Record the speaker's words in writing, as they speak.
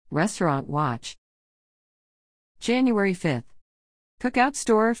Restaurant Watch. January 5th. Cookout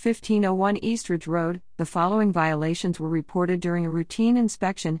Store, 1501 Eastridge Road. The following violations were reported during a routine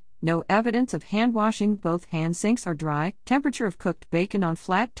inspection. No evidence of hand washing. Both hand sinks are dry. Temperature of cooked bacon on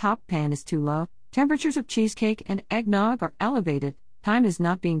flat top pan is too low. Temperatures of cheesecake and eggnog are elevated. Time is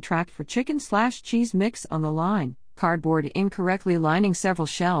not being tracked for chicken/cheese mix on the line. Cardboard incorrectly lining several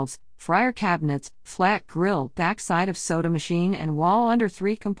shelves. Fryer cabinets, flat grill, backside of soda machine and wall under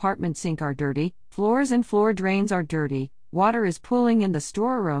 3-compartment sink are dirty. Floors and floor drains are dirty. Water is pooling in the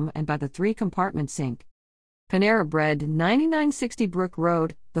storeroom and by the 3-compartment sink. Panera Bread, 9960 Brook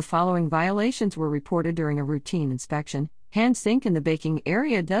Road. The following violations were reported during a routine inspection. Hand sink in the baking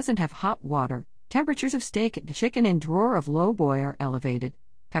area doesn't have hot water. Temperatures of steak and chicken in drawer of lowboy are elevated.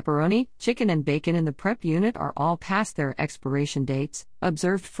 Pepperoni, chicken and bacon in the prep unit are all past their expiration dates.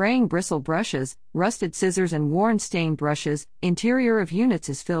 Observed fraying bristle brushes, rusted scissors and worn stain brushes. Interior of units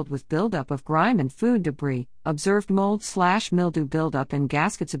is filled with buildup of grime and food debris. Observed mold/mildew buildup in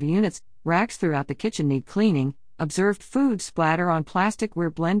gaskets of units. Racks throughout the kitchen need cleaning. Observed food splatter on plastic where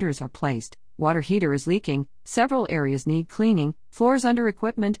blenders are placed. Water heater is leaking. Several areas need cleaning. Floors under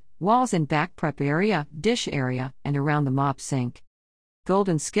equipment, walls in back prep area, dish area, and around the mop sink.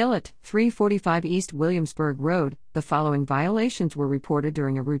 Golden Skillet, 345 East Williamsburg Road. The following violations were reported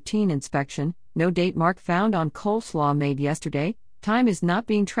during a routine inspection. No date mark found on coleslaw made yesterday. Time is not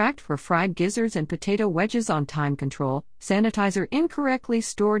being tracked for fried gizzards and potato wedges on time control. Sanitizer incorrectly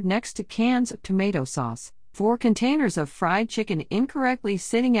stored next to cans of tomato sauce. 4 containers of fried chicken incorrectly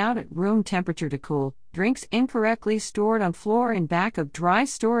sitting out at room temperature to cool. Drinks incorrectly stored on floor in back of dry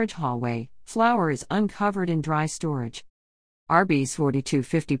storage hallway. Flour is uncovered in dry storage. Arby's,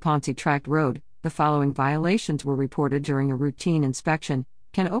 4250 Pontchartrain Road. The following violations were reported during a routine inspection.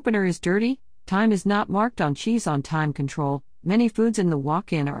 Can opener is dirty. Time is not marked on cheese on time control. Many foods in the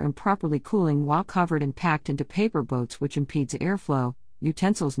walk-in are improperly cooling while covered and packed into paper boats, which impedes airflow.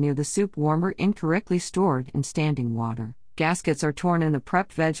 Utensils near the soup warmer incorrectly stored in standing water. Gaskets are torn in the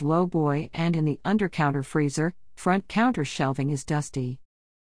prep veg lowboy and in the under-counter freezer. Front counter shelving is dusty.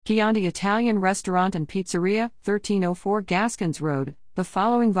 Chianti Italian Restaurant and Pizzeria, 1304 Gaskins Road. The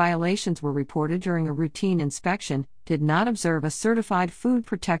following violations were reported during a routine inspection. Did not observe a certified food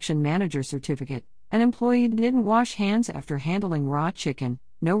protection manager certificate. An employee didn't wash hands after handling raw chicken.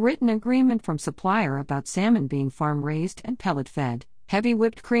 No written agreement from supplier about salmon being farm raised and pellet fed. Heavy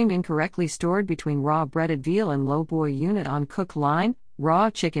whipped cream incorrectly stored between raw breaded veal and lowboy unit on cook line.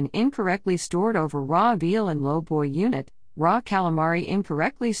 Raw chicken incorrectly stored over raw veal and lowboy unit. Raw calamari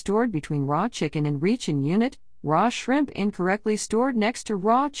incorrectly stored between raw chicken and reach-in unit. Raw shrimp incorrectly stored next to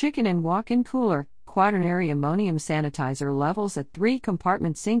raw chicken and walk-in cooler. Quaternary ammonium sanitizer levels at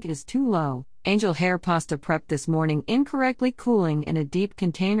 3-compartment sink is too low. Angel hair pasta prep this morning incorrectly cooling in a deep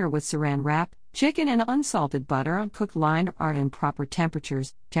container with saran wrap. Chicken and unsalted butter on cook line are at improper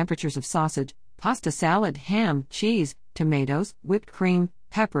temperatures. Temperatures of sausage, pasta salad, ham, cheese, tomatoes, whipped cream,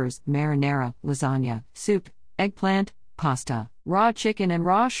 peppers, marinara, lasagna, soup, eggplant, pasta. Raw chicken and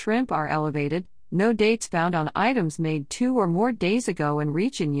raw shrimp are elevated. No dates found on items made 2 or more days ago in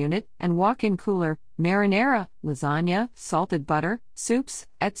reach-in unit and walk-in cooler. Marinara, lasagna, salted butter, soups,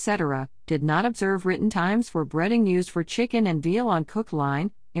 etc. Did not observe written times for breading used for chicken and veal on cook line.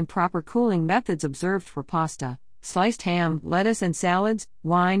 Improper cooling methods observed for pasta. Sliced ham, lettuce and salads,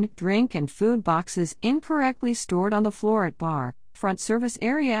 wine, drink and food boxes incorrectly stored on the floor at bar, front service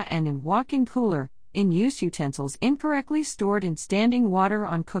area and in walk-in cooler. In-use utensils incorrectly stored in standing water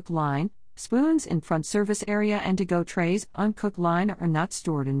on cook line. Spoons in front service area and to-go trays on cook line are not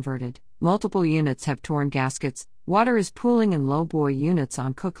stored inverted. Multiple units have torn gaskets. Water is pooling in lowboy units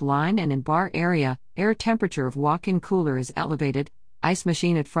on cook line and in bar area. Air temperature of walk-in cooler is elevated. Ice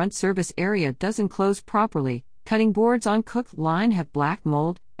machine at front service area doesn't close properly. Cutting boards on cook line have black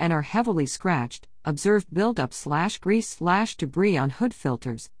mold and are heavily scratched. Observed buildup/grease/debris on hood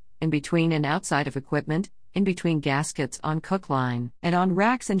filters. In between and outside of equipment, in between gaskets on cook line, and on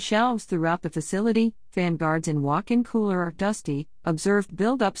racks and shelves throughout the facility. Fan guards in walk-in cooler are dusty. Observed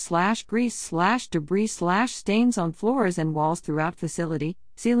buildup/grease/debris/stains on floors and walls throughout facility.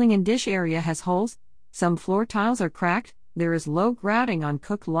 Ceiling and dish area has holes. Some floor tiles are cracked. There is low grouting on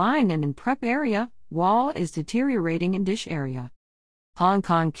cook line and in prep area. Wall is deteriorating in dish area. Hong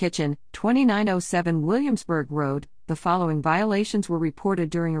Kong Kitchen, 2907 Williamsburg Road. The following violations were reported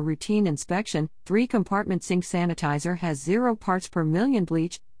during a routine inspection. 3-compartment sink sanitizer has 0 parts per million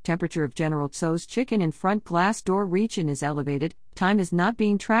bleach. Temperature of General Tso's chicken in front glass door reach-in is elevated. Time is not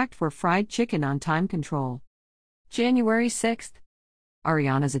being tracked for fried chicken on time control. January 6th.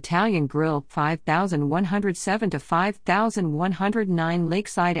 Ariana's Italian Grill, 5107 to 5109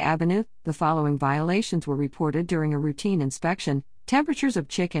 Lakeside Avenue. The following violations were reported during a routine inspection. Temperatures of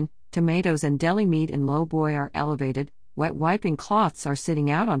chicken, tomatoes, and deli meat in low boy are elevated. Wet wiping cloths are sitting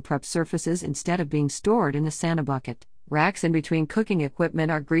out on prep surfaces instead of being stored in a Santa bucket. Racks in between cooking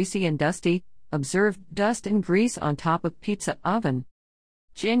equipment are greasy and dusty. Observed dust and grease on top of pizza oven.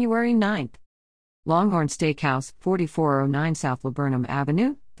 January 9th. Longhorn Steakhouse, 4409 South Laburnum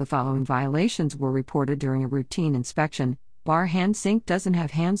Avenue. The following violations were reported during a routine inspection. Bar hand sink doesn't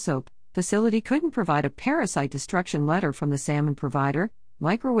have hand soap. Facility couldn't provide a parasite destruction letter from the salmon provider.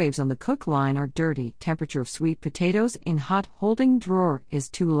 Microwaves on the cook line are dirty. Temperature of sweet potatoes in hot holding drawer is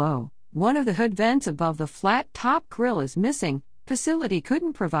too low. One of the hood vents above the flat top grill is missing. Facility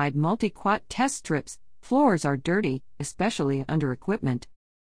couldn't provide multi-quat test strips. Floors are dirty, especially under equipment.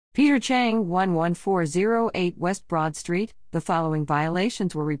 Peter Chang, 11408 West Broad Street. The following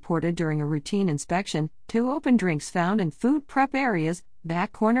violations were reported during a routine inspection. 2 open drinks found in food prep areas.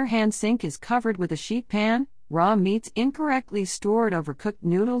 Back corner hand sink is covered with a sheet pan. Raw meats incorrectly stored over cooked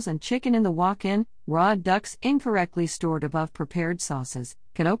noodles and chicken in the walk-in. Raw ducks incorrectly stored above prepared sauces.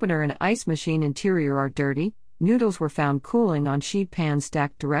 Can opener and ice machine interior are dirty. Noodles were found cooling on sheet pans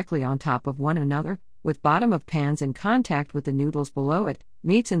stacked directly on top of one another, with bottom of pans in contact with the noodles below it.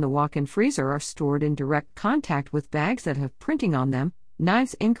 Meats in the walk-in freezer are stored in direct contact with bags that have printing on them.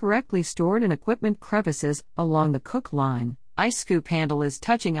 Knives incorrectly stored in equipment crevices along the cook line. Ice scoop handle is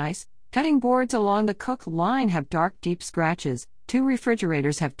touching ice. Cutting boards along the cook line have dark, deep scratches. 2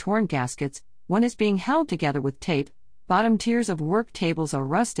 refrigerators have torn gaskets. One is being held together with tape. Bottom tiers of work tables are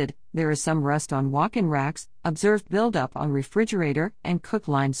rusted. There is some rust on walk-in racks. Observed buildup on refrigerator and cook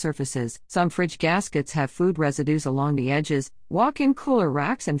line surfaces. Some fridge gaskets have food residues along the edges. Walk-in cooler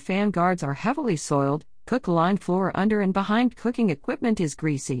racks and fan guards are heavily soiled. Cook line floor under and behind cooking equipment is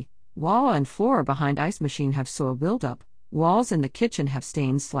greasy. Wall and floor behind ice machine have soil buildup. Walls in the kitchen have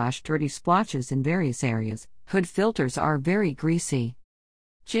stains/dirty splotches in various areas. Hood filters are very greasy.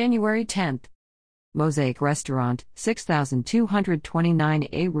 January 10th. Mosaic Restaurant,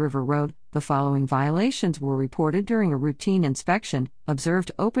 6229A River Road. The following violations were reported during a routine inspection. Observed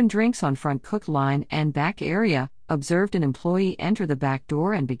open drinks on front cook line and back area. Observed an employee enter the back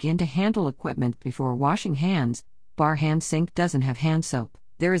door and begin to handle equipment before washing hands. Bar hand sink doesn't have hand soap.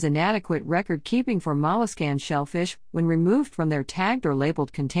 There is inadequate record keeping for molluscan shellfish when removed from their tagged or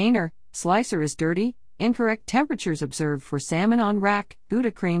labeled container. Slicer is dirty. Incorrect temperatures observed for salmon on rack,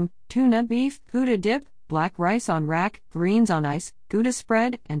 Gouda cream, tuna beef, Gouda dip, black rice on rack, greens on ice, Gouda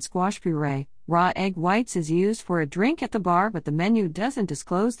spread, and squash puree. Raw egg whites is used for a drink at the bar, but the menu doesn't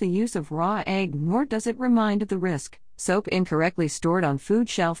disclose the use of raw egg, nor does it remind of the risk. Soap incorrectly stored on food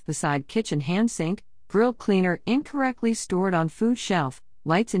shelf beside kitchen hand sink. Grill cleaner incorrectly stored on food shelf.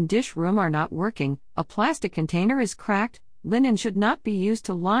 Lights in dish room are not working. A plastic container is cracked. Linen should not be used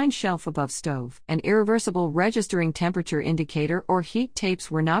to line shelf above stove. An irreversible registering temperature indicator or heat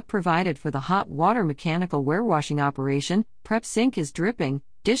tapes were not provided for the hot water mechanical warewashing operation. Prep sink is dripping.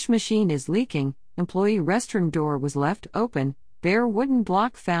 Dish machine is leaking. Employee restroom door was left open. Bare wooden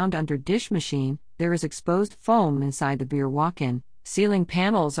block found under dish machine. There is exposed foam inside the beer walk-in. Ceiling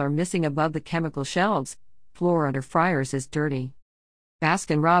panels are missing above the chemical shelves. Floor under fryers is dirty.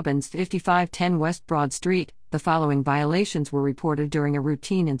 Baskin-Robbins, 5510 West Broad Street. The following violations were reported during a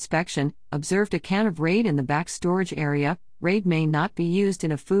routine inspection. Observed a can of Raid in the back storage area. Raid may not be used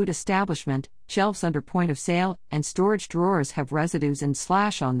in a food establishment. Shelves under point of sale and storage drawers have residues and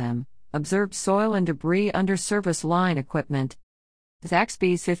slash on them. Observed soil and debris under service line equipment.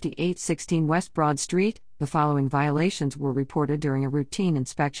 Zaxby's, 5816 West Broad Street. The following violations were reported during a routine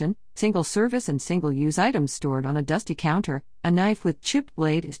inspection. Single service and single use items stored on a dusty counter. A knife with chipped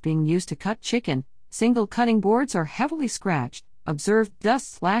blade is being used to cut chicken. Single cutting boards are heavily scratched. Observed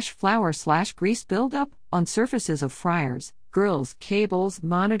dust/flour/grease buildup on surfaces of fryers, grills, cables,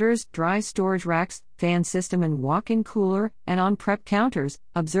 monitors, dry storage racks, fan system and walk-in cooler, and on prep counters.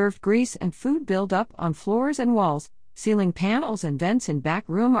 Observed grease and food buildup on floors and walls. Ceiling panels and vents in back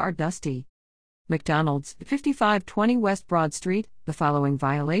room are dusty. McDonald's, 5520 West Broad Street. The following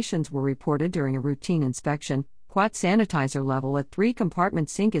violations were reported during a routine inspection. Quat sanitizer level at 3-compartment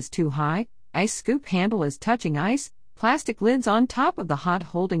sink is too high. Ice scoop handle is touching ice. Plastic lids on top of the hot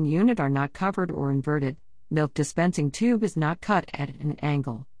holding unit are not covered or inverted. Milk dispensing tube is not cut at an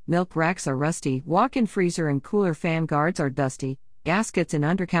angle. Milk racks are rusty. Walk-in freezer and cooler fan guards are dusty. Gaskets in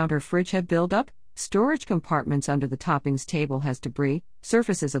undercounter fridge have buildup. Storage compartments under the toppings table has debris.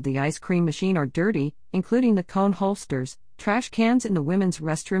 Surfaces of the ice cream machine are dirty, including the cone holsters. Trash cans in the women's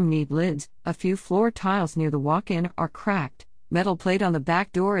restroom need lids. A few floor tiles near the walk-in are cracked. Metal plate on the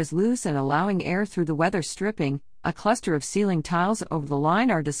back door is loose and allowing air through the weather stripping. A cluster of ceiling tiles over the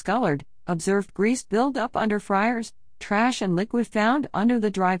line are discolored. Observed grease buildup under fryers. Trash and liquid found under the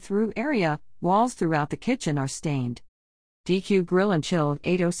drive-through area. Walls throughout the kitchen are stained. DQ Grill and Chill,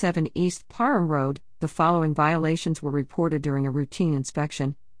 807 East Parham Road. The following violations were reported during a routine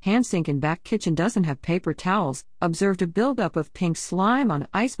inspection. Hand sink in back kitchen doesn't have paper towels. Observed a buildup of pink slime on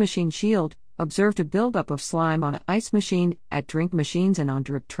ice machine shield. Observed a buildup of slime on ice machine, at drink machines and on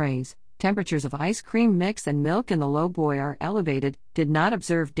drip trays. Temperatures of ice cream mix and milk in the lowboy are elevated. Did not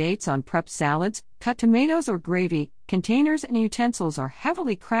observe dates on prepped salads, cut tomatoes or gravy. Containers and utensils are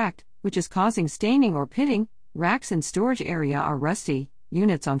heavily cracked, which is causing staining or pitting. Racks in storage area are rusty.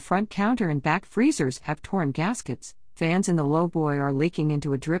 Units on front counter and back freezers have torn gaskets. Fans in the lowboy are leaking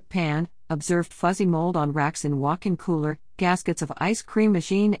into a drip pan. Observed fuzzy mold on racks in walk-in cooler. Gaskets of ice cream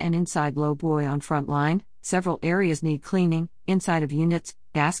machine and inside lowboy on front line. Several areas need cleaning. Inside of units,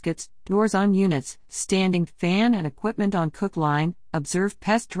 gaskets, doors on units, standing fan and equipment on cook line. Observed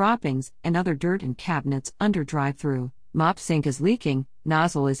pest droppings and other dirt in cabinets under drive-through. Mop sink is leaking.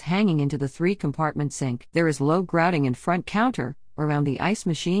 Nozzle is hanging into the 3-compartment sink. There is low grouting in front counter, around the ice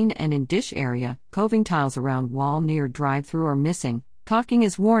machine and in dish area. Coving tiles around wall near drive-through are missing. Caulking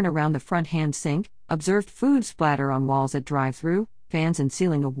is worn around the front hand sink. Observed food splatter on walls at drive-through. Fans and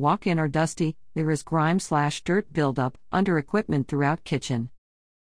ceiling of walk-in are dusty. There is grime/dirt buildup under equipment throughout kitchen.